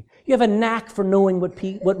ministry. You have a knack for knowing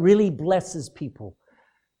what really blesses people.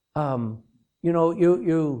 Where's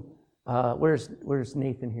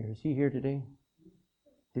Nathan here? Is he here today?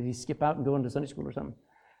 Did he skip out and go into Sunday school or something?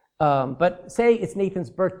 But say it's Nathan's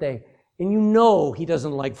birthday, and you know he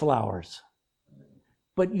doesn't like flowers.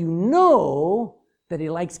 But you know that he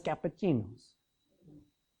likes cappuccinos.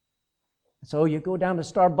 So you go down to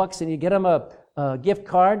Starbucks and you get him a gift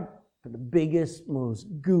card for the biggest, most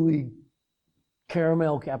gooey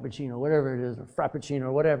caramel cappuccino, whatever it is, or frappuccino,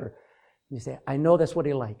 or whatever. You say, I know that's what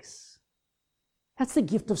he likes. That's the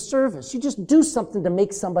gift of service. You just do something to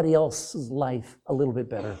make somebody else's life a little bit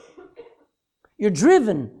better. You're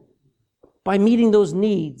driven by meeting those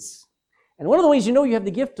needs. And one of the ways you know you have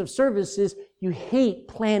the gift of service is you hate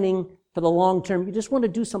planning for the long term. You just want to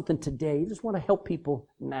do something today. You just want to help people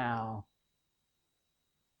now.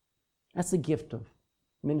 That's the gift of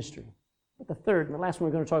ministry. But the third and the last one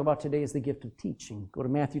we're going to talk about today is the gift of teaching. Go to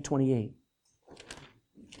Matthew 28.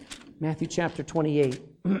 Matthew chapter 28.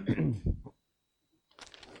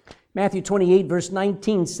 Matthew 28 verse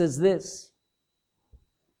 19 says this.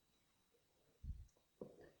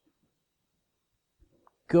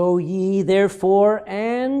 Go ye therefore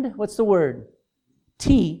and, what's the word?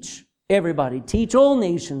 Teach everybody. Teach all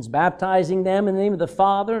nations, baptizing them in the name of the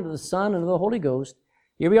Father, and of the Son, and of the Holy Ghost.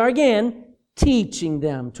 Here we are again, teaching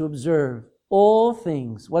them to observe all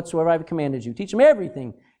things whatsoever I have commanded you. Teach them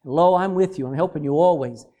everything. And lo, I'm with you. I'm helping you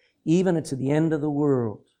always, even unto the end of the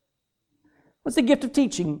world. What's the gift of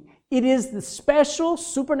teaching? It is the special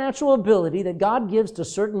supernatural ability that God gives to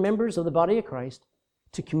certain members of the body of Christ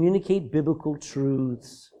to communicate biblical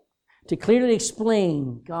truths, to clearly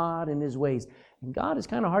explain God and His ways. And God is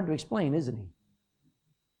kind of hard to explain, isn't He?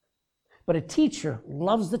 But a teacher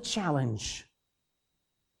loves the challenge.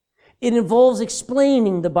 It involves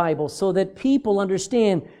explaining the Bible so that people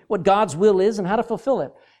understand what God's will is and how to fulfill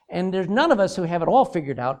it. And there's none of us who have it all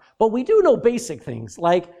figured out, but we do know basic things,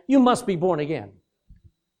 like you must be born again.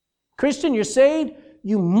 Christian, you're saved,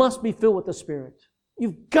 you must be filled with the Spirit.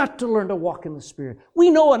 You've got to learn to walk in the Spirit. We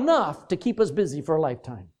know enough to keep us busy for a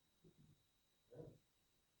lifetime.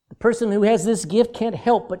 The person who has this gift can't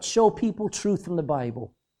help but show people truth from the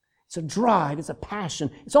Bible. It's a drive, it's a passion,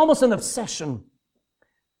 it's almost an obsession.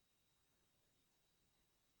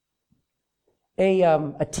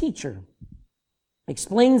 A teacher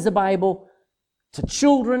explains the Bible to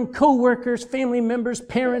children, co-workers, family members,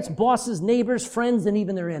 parents, bosses, neighbors, friends, and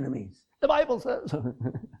even their enemies. The Bible says.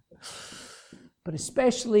 But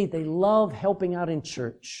especially they love helping out in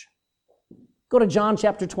church. Go to John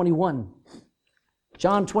chapter 21.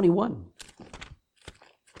 John 21.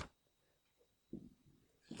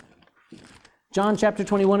 John chapter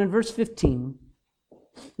 21 and verse 15.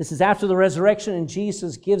 This is after the resurrection, and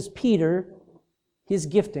Jesus gives Peter his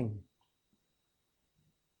gifting.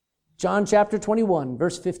 John chapter 21,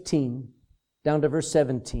 verse 15, down to verse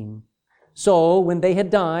 17. So when they had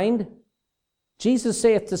dined, Jesus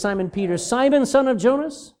saith to Simon Peter, Simon, son of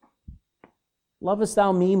Jonas, lovest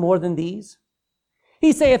thou me more than these?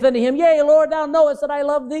 He saith unto him, Yea, Lord, thou knowest that I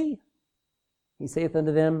love thee. He saith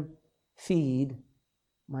unto them, Feed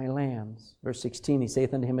my lambs. Verse 16, he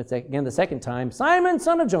saith unto him again the second time, Simon,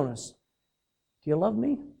 son of Jonas, do you love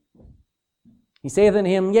me? He saith unto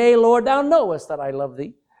him, Yea, Lord, thou knowest that I love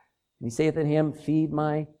thee. And he saith unto him, Feed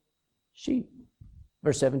my sheep.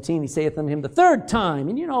 Verse 17, he saith unto him the third time.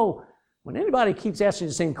 And you know, when anybody keeps asking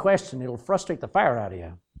the same question, it'll frustrate the fire out of you.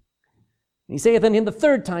 And he saith unto him the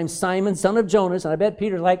third time, Simon, son of Jonas. And I bet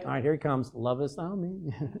Peter's like, all right, here he comes. Lovest thou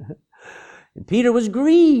me? And Peter was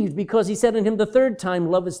grieved because he said unto him the third time,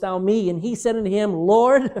 Lovest thou me? And he said unto him,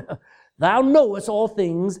 Lord, thou knowest all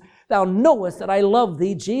things. Thou knowest that I love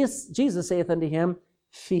thee. Jesus saith unto him,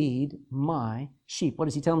 Feed my sheep. What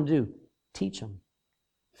does he tell him to do? Teach them.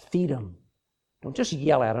 Feed them. Don't just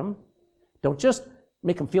yell at them. Don't just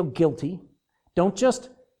make them feel guilty. Don't just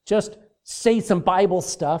say some Bible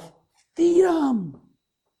stuff. Feed them.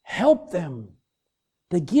 Help them.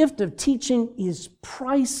 The gift of teaching is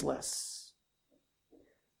priceless.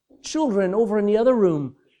 Children over in the other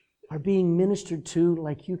room are being ministered to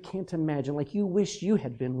like you can't imagine, like you wish you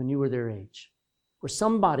had been when you were their age. Or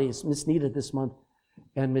somebody's, Miss Nita this month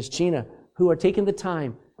and Miss Gina, who are taking the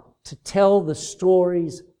time to tell the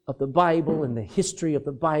stories of the Bible and the history of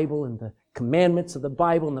the Bible and the commandments of the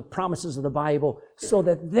Bible and the promises of the Bible so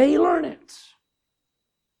that they learn it.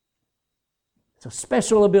 It's a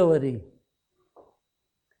special ability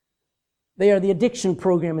They are the addiction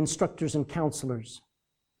program instructors and counselors.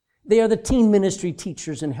 They are the teen ministry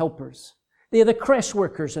teachers and helpers. They are the creche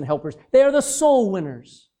workers and helpers. They are the soul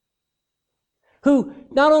winners who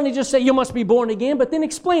not only just say, you must be born again, but then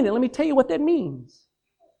explain it. Let me tell you what that means.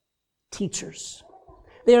 Teachers.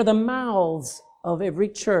 They are the mouths of every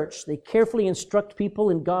church. They carefully instruct people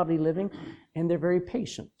in godly living, and they're very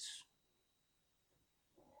patient.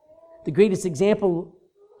 The greatest example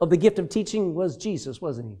of the gift of teaching was Jesus,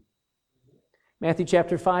 wasn't he? Matthew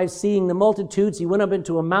chapter 5, seeing the multitudes, he went up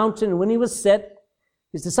into a mountain, and when he was set,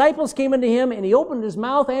 his disciples came unto him, and he opened his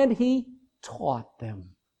mouth, and he taught them.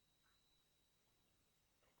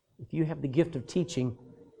 If you have the gift of teaching,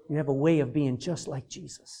 you have a way of being just like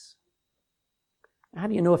Jesus. How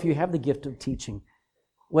do you know if you have the gift of teaching?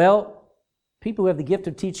 Well, people who have the gift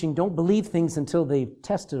of teaching don't believe things until they've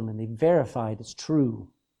tested them and they've verified it's true.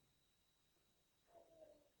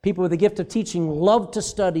 People with the gift of teaching love to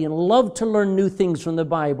study and love to learn new things from the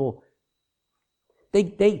Bible.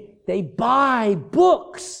 They buy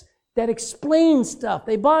books that explain stuff.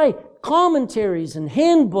 They buy commentaries and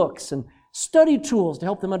handbooks and study tools to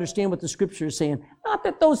help them understand what the Scripture is saying. Not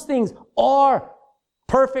that those things are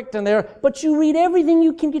perfect and there, but you read everything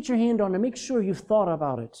you can get your hand on and make sure you've thought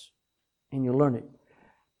about it and you learn it.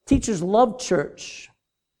 Teachers love church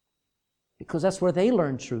because that's where they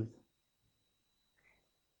learn truth.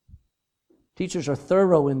 Teachers are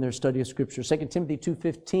thorough in their study of Scripture. 2 Timothy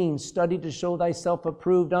 2:15, study to show thyself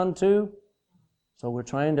approved unto. So we're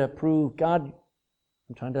trying to prove God.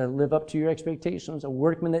 I'm trying to live up to your expectations. A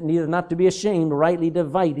workman that needeth not to be ashamed, rightly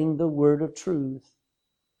dividing the word of truth.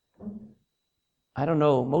 I don't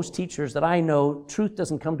know, most teachers that I know, truth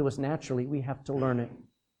doesn't come to us naturally. We have to learn it.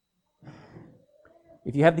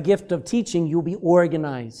 If you have the gift of teaching, you'll be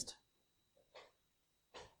organized.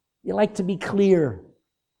 You like to be clear.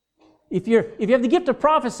 If you have the gift of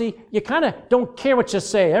prophecy, you kind of don't care what you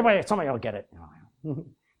say. Somebody will get it.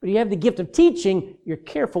 But you have the gift of teaching, you're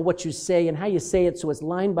careful what you say and how you say it so it's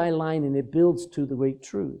line by line and it builds to the great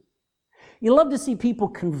truth. You love to see people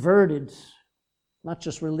converted, not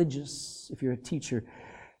just religious, if you're a teacher.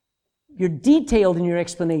 You're detailed in your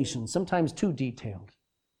explanations, sometimes too detailed.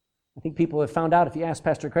 I think people have found out if you ask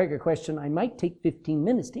Pastor Craig a question, I might take 15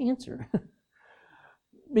 minutes to answer.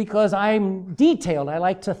 Because I'm detailed. I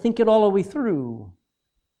like to think it all the way through.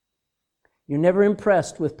 You're never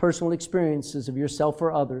impressed with personal experiences of yourself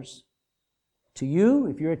or others. To you,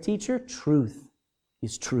 if you're a teacher, truth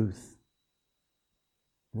is truth.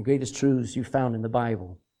 And the greatest truths you found in the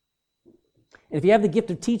Bible. And if you have the gift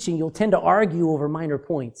of teaching, you'll tend to argue over minor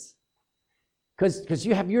points. Because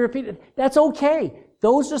you have your opinion. That's okay.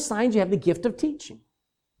 Those are signs you have the gift of teaching.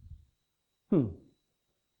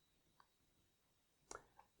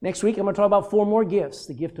 Next week, I'm going to talk about 4 more gifts.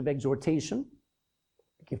 The gift of exhortation,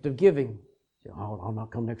 the gift of giving. I'll not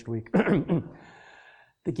come next week.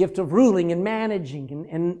 The gift of ruling and managing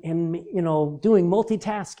and doing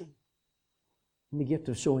multitasking. And the gift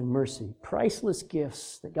of showing mercy. Priceless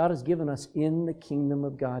gifts that God has given us in the kingdom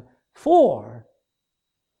of God for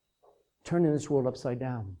turning this world upside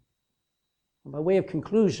down. And by way of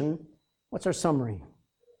conclusion, what's our summary?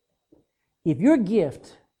 If your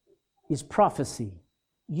gift is prophecy,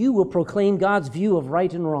 you will proclaim God's view of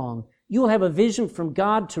right and wrong. You will have a vision from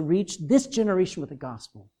God to reach this generation with the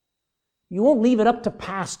gospel. You won't leave it up to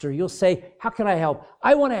pastor. You'll say, how can I help?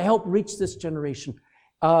 I want to help reach this generation.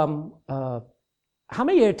 How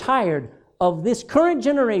many are tired of this current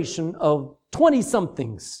generation of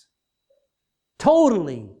 20-somethings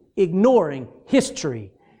totally ignoring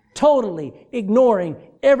history, totally ignoring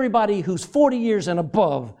everybody who's 40 years and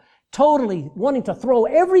above, totally wanting to throw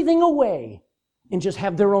everything away and just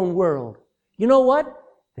have their own world? You know what?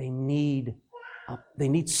 They need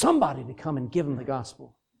somebody to come and give them the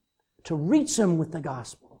gospel, to reach them with the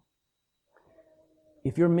gospel.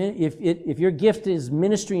 If your gift is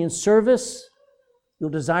ministry and service, you'll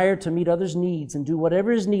desire to meet others' needs and do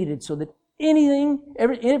whatever is needed so that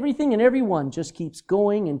everything and everyone just keeps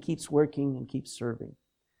going and keeps working and keeps serving.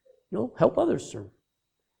 You'll help others serve.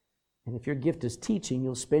 And if your gift is teaching,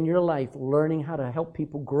 you'll spend your life learning how to help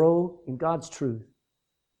people grow in God's truth.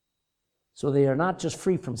 So they are not just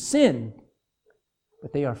free from sin,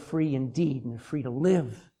 but they are free indeed, and they're free to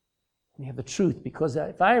live. And they have the truth, because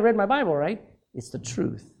if I read my Bible right, it's the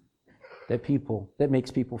truth that makes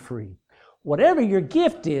people free. Whatever your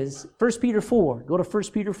gift is, 1 Peter 4, go to 1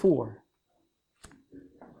 Peter 4.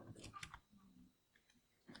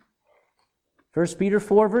 1 Peter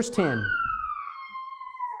 4, verse 10.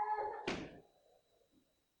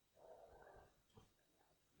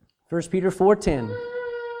 First Peter 4:10.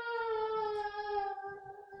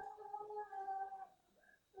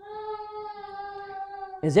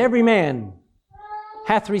 as every man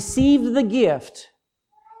hath received the gift,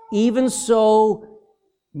 even so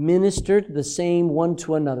ministered the same one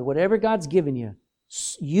to another. Whatever God's given you,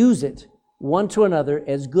 use it one to another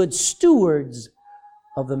as good stewards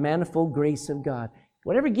of the manifold grace of God.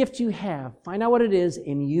 Whatever gift you have, find out what it is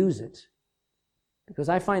and use it. Because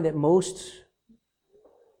I find that most,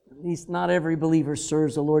 at least not every believer,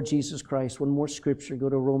 serves the Lord Jesus Christ. One more scripture, go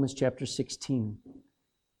to Romans chapter 16.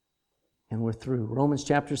 And we're through. Romans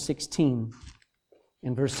chapter 16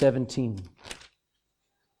 and verse 17.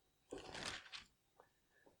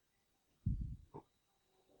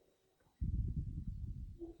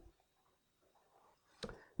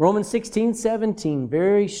 Romans 16, 17,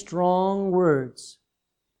 very strong words.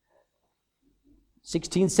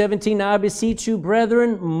 16, 17, now I beseech you,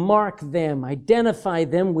 brethren, mark them, identify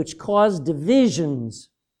them which cause divisions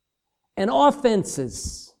and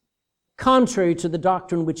offenses, contrary to the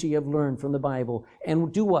doctrine which ye have learned from the Bible.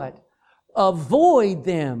 And do what? Avoid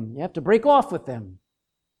them. You have to break off with them.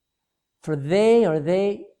 For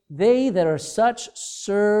they that are such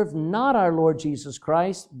serve not our Lord Jesus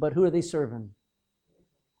Christ, but who are they serving?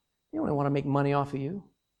 They only want to make money off of you.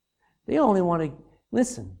 They only want to,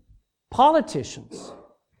 listen, politicians,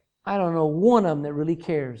 I don't know one of them that really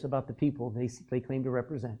cares about the people they claim to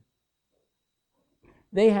represent.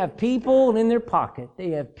 They have people in their pocket.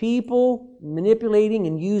 They have people manipulating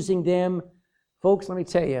and using them. Folks, let me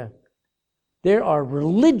tell you, there are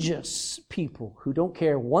religious people who don't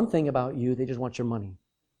care one thing about you. They just want your money.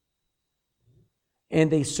 And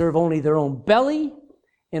they serve only their own belly.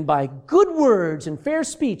 And by good words and fair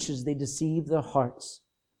speeches, they deceive the hearts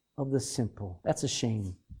of the simple. That's a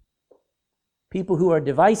shame. People who are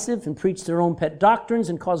divisive and preach their own pet doctrines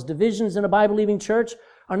and cause divisions in a Bible-believing church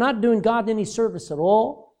are not doing God any service at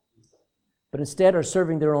all, but instead are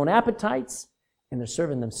serving their own appetites, and they're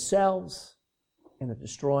serving themselves, and they're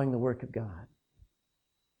destroying the work of God.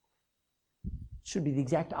 It should be the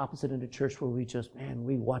exact opposite in a church where we just,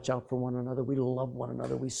 we watch out for one another, we love one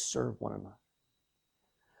another, we serve one another.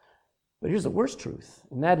 But here's the worst truth,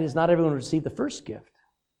 and that is not everyone will receive the first gift,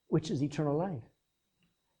 which is eternal life.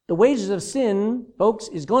 The wages of sin, folks,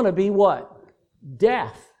 is going to be what?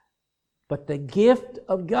 Death. But the gift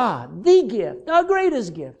of God, the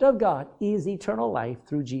greatest gift of God, is eternal life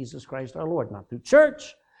through Jesus Christ our Lord. Not through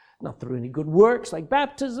church, not through any good works like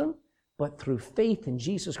baptism, but through faith in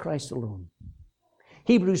Jesus Christ alone.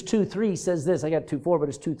 Hebrews 2:3 says this, I got 2:4, but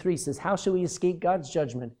it's 2:3 says, how shall we escape God's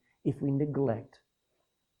judgment if we neglect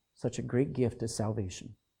such a great gift as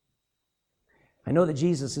salvation? I know that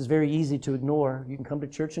Jesus is very easy to ignore. You can come to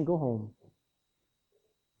church and go home.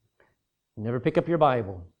 You never pick up your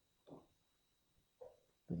Bible.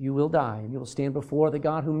 But you will die, and you will stand before the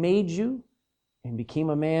God who made you and became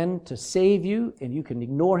a man to save you, and you can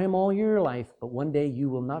ignore Him all your life, but one day you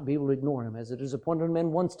will not be able to ignore Him, as it is appointed unto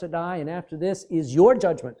men once to die, and after this is your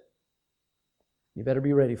judgment. You better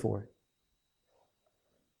be ready for it.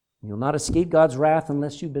 You'll not escape God's wrath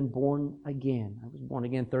unless you've been born again. I was born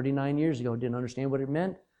again 39 years ago. Didn't understand what it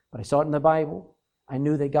meant, but I saw it in the Bible. I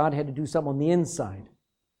knew that God had to do something on the inside,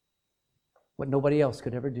 what nobody else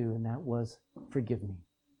could ever do, and that was forgive me.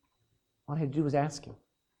 All I had to do was ask Him.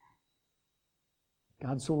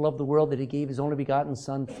 God so loved the world that He gave His only begotten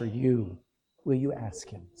Son for you. Will you ask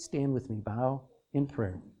Him? Stand with me. Bow in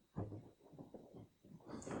prayer.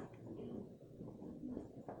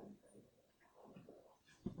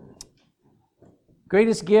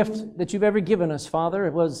 Greatest gift that you've ever given us, Father,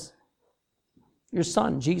 it was your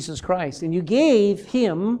Son, Jesus Christ. And you gave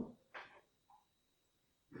Him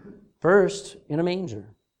first in a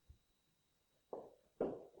manger,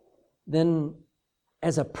 then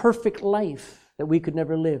as a perfect life that we could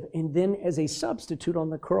never live, and then as a substitute on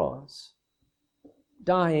the cross,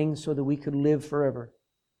 dying so that we could live forever.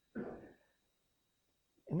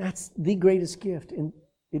 And that's the greatest gift. And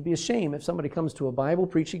it'd be a shame if somebody comes to a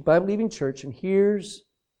Bible-preaching, Bible-believing church and hears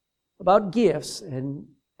about gifts and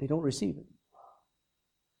they don't receive it.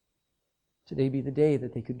 Today be the day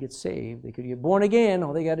that they could get saved. They could get born again.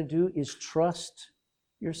 All they got to do is trust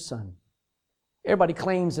your Son. Everybody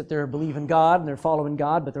claims that they're believing God and they're following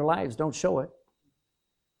God, but their lives don't show it.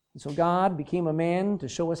 And so God became a man to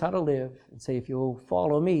show us how to live and say, if you'll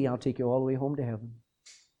follow me, I'll take you all the way home to heaven.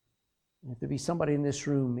 And if there be somebody in this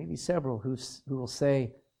room, maybe several, who will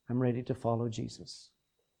say, I'm ready to follow Jesus.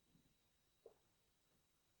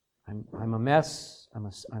 I'm a mess. I'm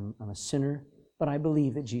a sinner, but I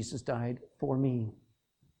believe that Jesus died for me.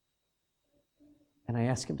 And I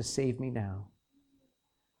ask Him to save me now.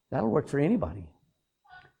 That'll work for anybody.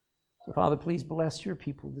 So Father, please bless your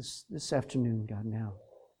people this afternoon, God, now.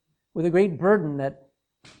 With a great burden that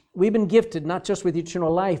We've been gifted not just with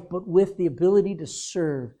eternal life, but with the ability to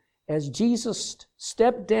serve. As Jesus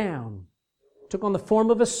stepped down, took on the form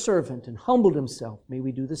of a servant, and humbled himself, may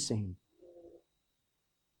we do the same.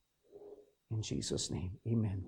 In Jesus' name, amen.